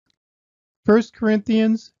1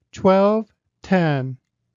 Corinthians 12:10.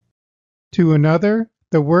 To another,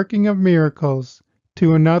 the working of miracles,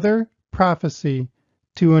 to another, prophecy,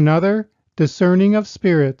 to another, discerning of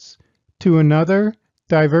spirits, to another,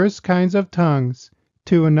 diverse kinds of tongues,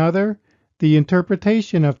 to another, the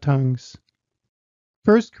interpretation of tongues.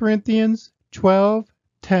 1 Corinthians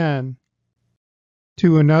 12:10.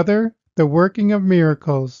 To another, the working of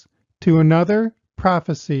miracles, to another,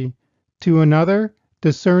 prophecy, to another,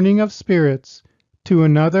 discerning of spirits, to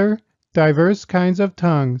another, diverse kinds of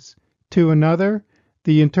tongues, to another,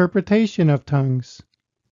 the interpretation of tongues.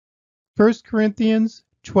 1 Corinthians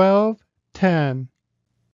 12:10.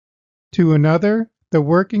 To another, the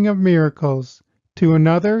working of miracles, to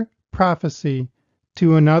another, prophecy,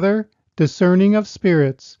 to another, discerning of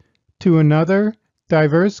spirits, to another,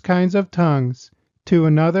 diverse kinds of tongues, to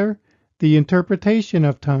another, the interpretation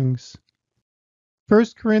of tongues.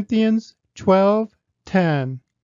 1 Corinthians 12:10.